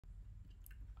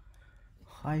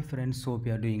Hi friends, hope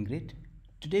you are doing great.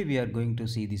 Today we are going to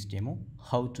see this demo,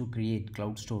 how to create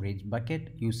cloud storage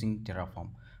bucket using Terraform.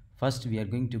 First we are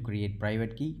going to create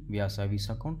private key via service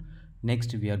account.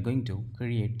 Next we are going to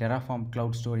create Terraform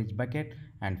cloud storage bucket,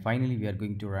 and finally we are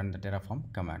going to run the Terraform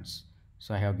commands.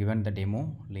 So I have given the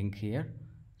demo link here,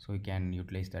 so you can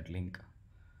utilize that link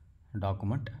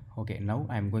document. Okay, now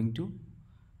I am going to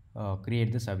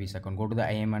create the service account. Go to the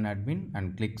IAM admin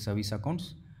and click service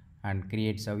accounts and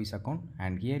create service account,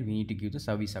 and here we need to give the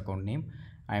service account name.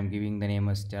 I am giving the name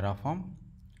as Terraform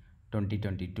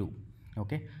 2022.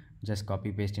 Okay, just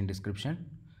copy paste in description,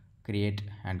 create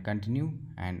and continue,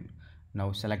 and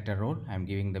now select a role. I am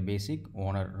giving the basic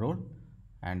owner role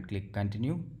and click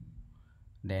continue.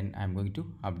 Then I'm going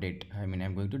to update,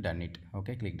 I'm going to done it.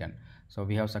 Okay, click done. So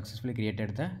we have successfully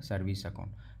created the service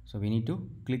account. So we need to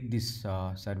click this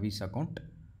service account,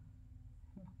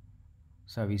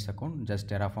 just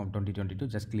Terraform 2022,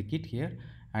 just click it here,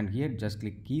 and here just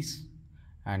click keys,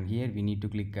 and here we need to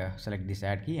click select this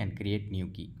add key and create new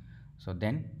key. So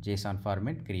then JSON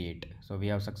format create. So we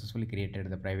have successfully created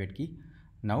the private key.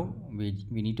 Now we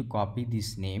need to copy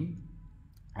this name,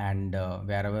 and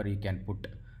wherever you can put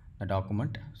the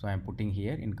document. So I am putting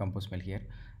here in compose mail here.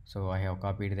 So I have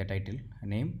copied the title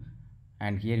name,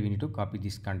 and here we need to copy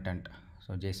this content.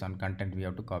 So JSON content we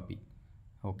have to copy.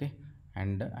 Okay,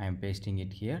 and I am pasting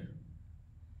it here.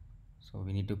 So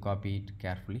we need to copy it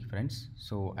carefully, friends.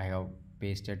 So I have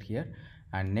pasted here,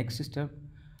 and next step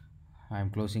I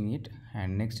am closing it,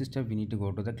 and next step we need to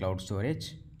go to the cloud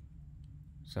storage.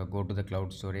 So go to the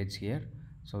cloud storage here.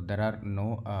 So there are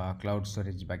no cloud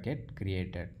storage bucket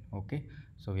created. Okay,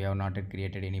 so we have not yet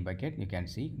created any bucket. You can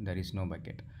see there is no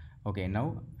bucket. Okay,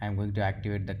 now I am going to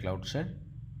activate the cloud shell.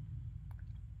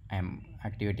 I am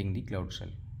activating the cloud shell.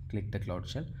 Click the cloud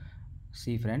shell.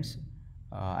 See friends,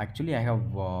 actually I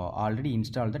have already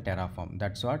installed the Terraform.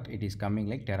 That's what it is coming,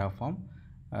 like Terraform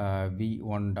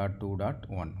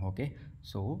v1.2.1. okay,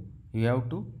 so you have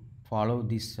to follow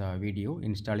this video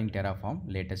installing Terraform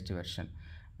latest version,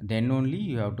 then only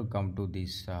you have to come to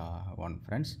this one,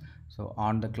 friends. So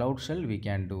on the cloud shell we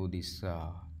can do this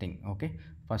thing. Okay,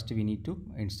 first we need to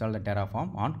install the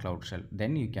Terraform on cloud shell,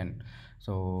 then you can,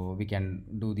 so we can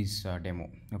do this demo.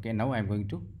 Okay, now I'm going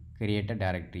to create a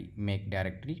directory, make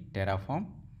directory Terraform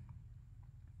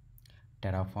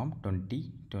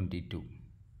 2022.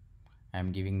 I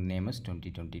am giving name as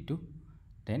 2022.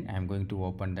 Then I am going to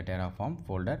open the Terraform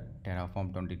folder, Terraform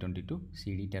 2022,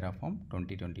 cd Terraform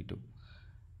 2022.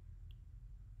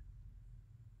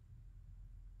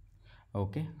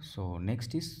 Okay, so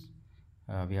next is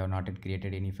we have not yet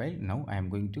created any file. Now I am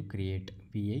going to create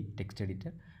VA text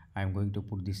editor. I am going to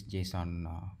put this JSON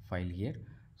file here.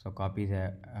 So copy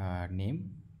the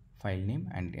file name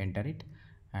and enter it,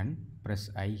 and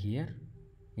press I here,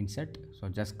 insert. So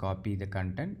just copy the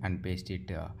content and paste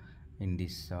it in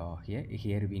this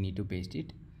here we need to paste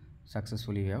it.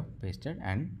 Successfully we have pasted,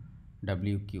 and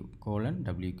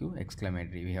WQ :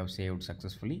 exclamatory we have saved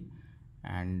successfully,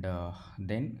 and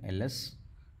then ls.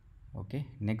 Okay,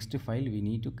 next file we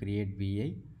need to create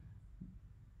vi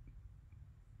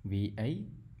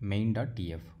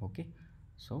main.tf. okay,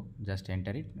 so just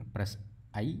enter it, press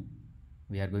I,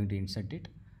 we are going to insert it.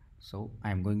 So I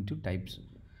am going to type,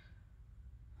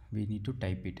 we need to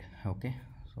type it. Okay,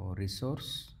 so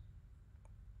resource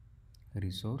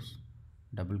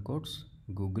double quotes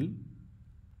google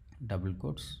double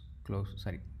quotes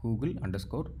google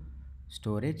underscore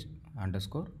storage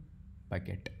underscore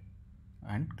bucket,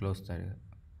 and close that.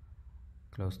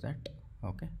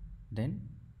 Okay, then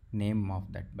name of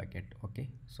that bucket. Okay,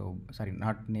 so sorry,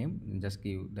 not name, just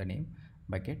give the name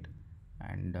bucket,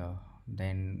 and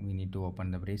then we need to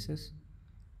open the braces,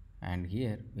 and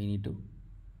here we need to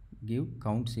give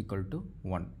counts equal to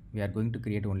 1. We are going to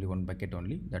create only one bucket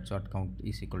only, that's what count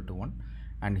is equal to 1.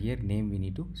 And here name we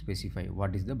need to specify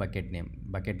what is the bucket name.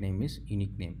 Bucket name is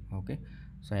unique name. Okay,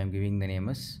 so I am giving the name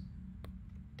as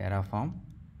Terraform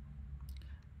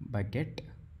bucket,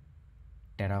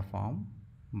 Terraform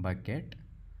bucket.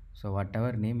 So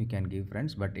whatever name you can give,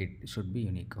 friends, but it should be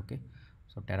unique. Okay,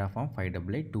 so Terraform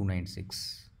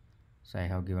 588.296. so I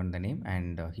have given the name,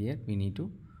 and here we need to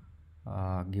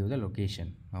give the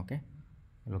location. Okay,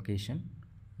 location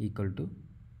equal to,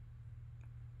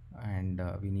 and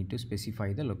we need to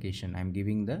specify the location. I'm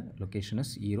giving the location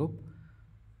as Europe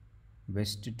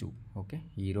West 2. Okay,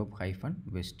 Europe hyphen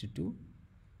West 2.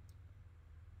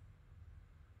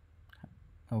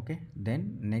 Okay,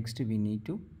 then next we need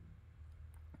to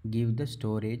give the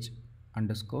storage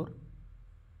underscore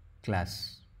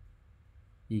class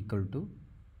equal to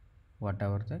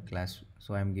whatever the class.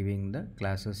 So I'm giving the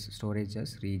classes storage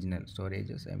as regional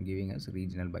storages, I'm giving as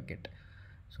regional bucket.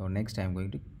 So next I'm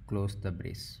going to close the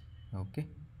brace. Okay,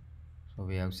 so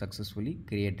we have successfully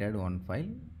created one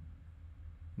file,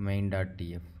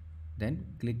 main.tf. Then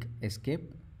click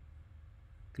escape,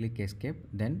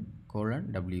 then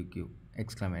colon wq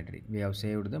exclamatory. We have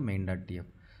saved the main.tf.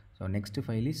 So next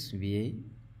file is vi,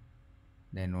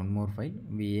 then one more file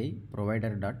vi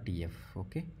provider.tf.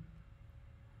 Okay,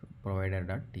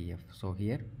 provider.tf. so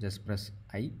here just press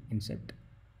I insert.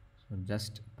 So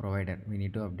just provider, we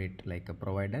need to update like a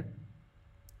provider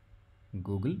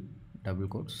Google double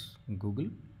quotes Google,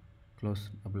 close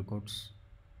double quotes,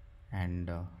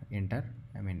 and enter.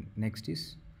 I mean next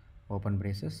is open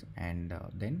braces, and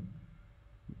then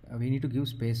we need to give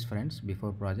space friends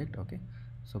before project. Okay,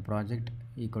 so project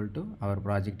equal to our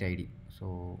project id,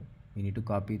 so we need to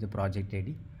copy the project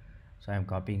id. So I am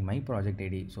copying my project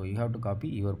id, so you have to copy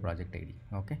your project id.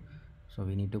 Okay, so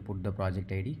we need to put the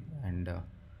project id, and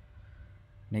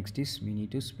next is we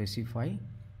need to specify,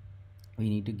 we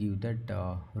need to give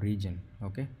that region.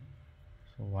 Okay,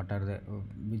 so what are the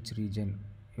which region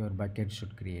your bucket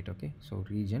should create. Okay, so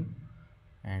region,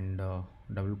 and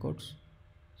double quotes.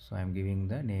 So I am giving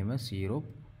the name as Europe.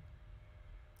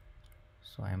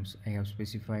 So I have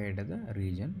specified the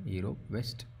region Europe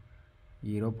West,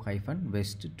 Europe hyphen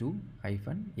West 2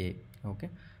 hyphen A. Okay,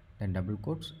 then double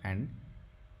quotes, and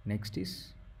next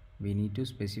is we need to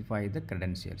specify the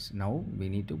credentials. Now we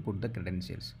need to put the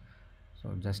credentials.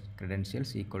 So just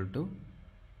credentials equal to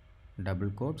double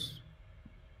quotes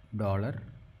dollar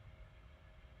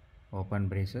open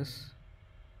braces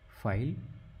file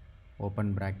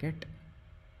open bracket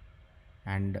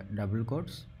and double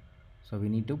quotes. So we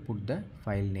need to put the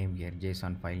file name here,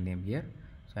 JSON file name here.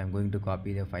 So I'm going to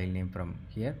copy the file name from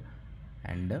here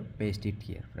and paste it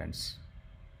here friends.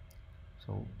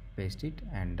 So paste it,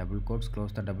 and double quotes,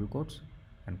 close the double quotes,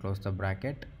 and close the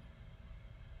bracket,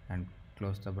 and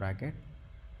close the bracket,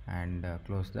 and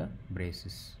close the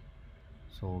braces.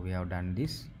 So we have done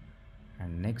this,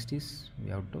 and next is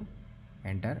we have to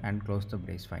enter and close the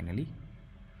brace finally.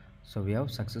 So we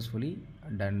have successfully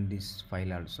done this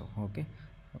file also. Okay,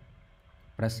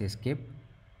 press escape,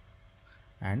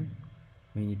 and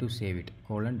we need to save it,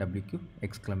 colon wq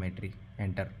exclamatory,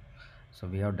 enter. So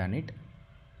we have done it.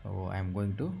 So I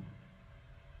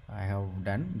have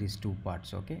done these two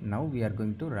parts. Okay, now we are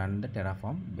going to run the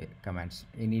Terraform commands,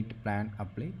 init, plan,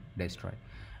 apply, destroy.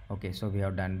 Okay, so we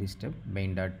have done this step,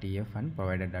 main.tf and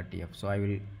provider.tf. so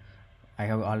I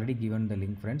have already given the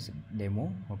link friends,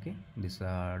 demo. Okay, this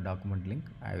document link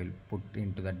I will put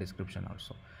into the description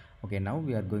also. Okay, now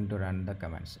we are going to run the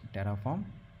commands. Terraform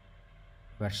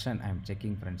version I am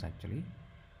checking friends actually.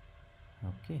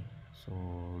 Okay, so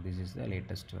this is the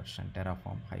latest version,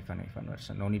 Terraform hyphen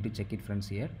version. No need to check it friends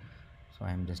here. So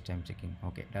I'm checking.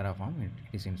 Okay, Terraform, it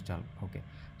is installed. Okay,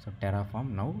 so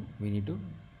Terraform, now we need to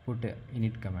put a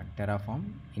init command, Terraform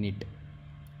init.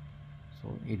 So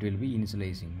it will be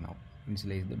initializing now,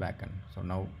 initialize the backend. So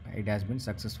now it has been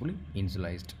successfully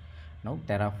initialized. Now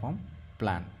Terraform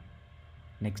plan,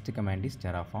 next command is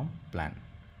Terraform plan.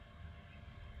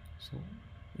 So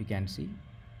you can see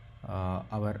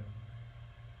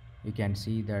you can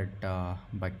see that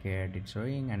bucket it's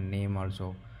showing, and name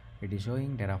also it is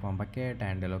showing, Terraform bucket,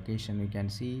 and the location you can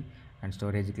see, and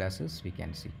storage classes we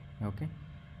can see. Okay,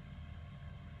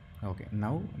 okay,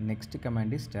 now next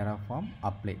command is Terraform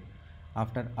apply.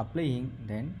 After applying,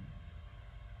 then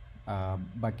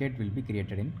bucket will be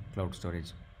created in cloud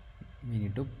storage. We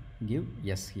need to give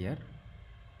yes here,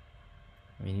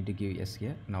 we need to give yes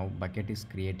here. Now bucket is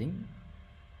creating,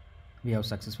 we have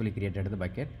successfully created the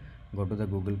bucket. Go to the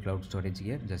Google Cloud Storage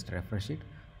here, just refresh it,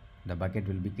 the bucket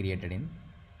will be created in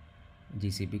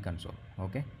GCP console.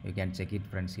 Okay, you can check it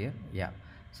friends here. Yeah,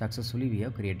 successfully we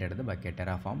have created the bucket,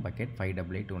 Terraform bucket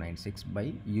 588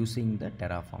 by using the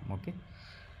Terraform. Okay,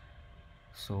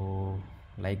 so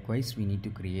likewise we need to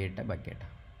create a bucket.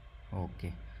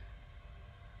 Okay,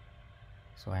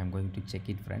 so I am going to check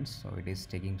it friends. So it is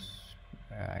taking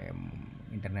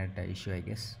internet issue I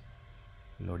guess,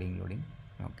 loading.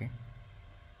 Okay,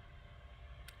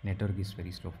 network is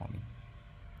very slow for me.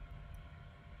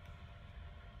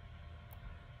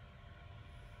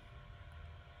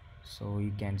 So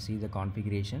you can see the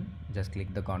configuration, just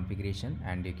click the configuration,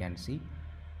 and you can see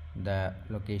the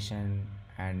location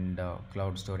and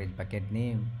cloud storage bucket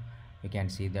name. You can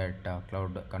see that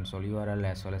cloud console URL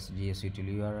as well as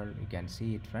GSUtil URL, you can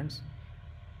see it friends.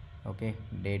 Okay,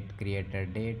 date,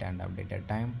 created date, and updated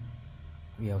time.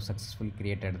 We have successfully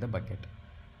created the bucket.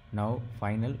 Now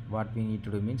final what we need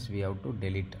to do means we have to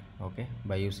delete. Okay,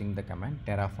 by using the command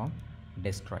Terraform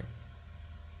destroy.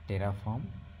 terraform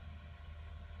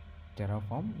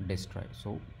destroy.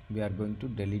 So we are going to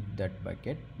delete that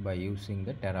bucket by using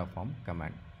the terraform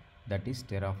command, that is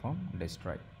terraform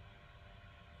destroy.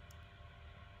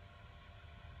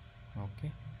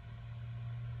 Okay,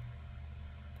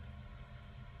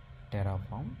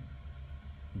 terraform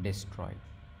destroy.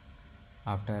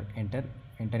 After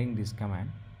entering this command,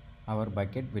 our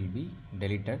bucket will be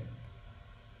deleted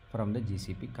from the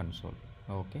GCP console.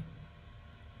 Okay,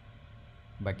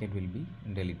 bucket will be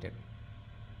deleted.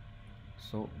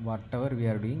 So whatever we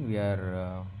are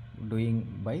doing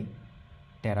by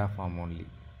Terraform only,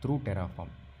 through Terraform.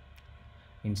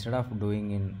 Instead of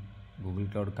doing in Google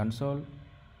Cloud Console,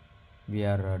 we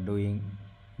are doing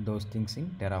those things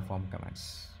in Terraform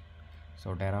commands.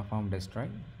 So Terraform destroy,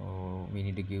 so we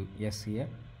need to give yes here.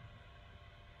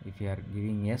 If you are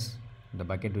giving yes, the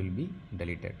bucket will be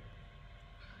deleted.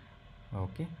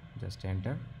 Okay, just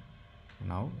enter.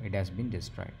 Now it has been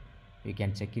destroyed. You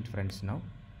can check it, friends. Now,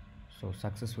 so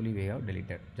successfully we have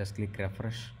deleted. Just click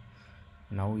refresh.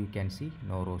 Now you can see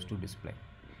no rows to display.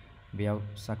 We have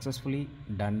successfully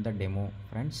done the demo,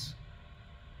 friends.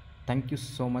 Thank you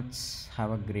so much.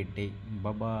 Have a great day.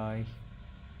 Bye bye.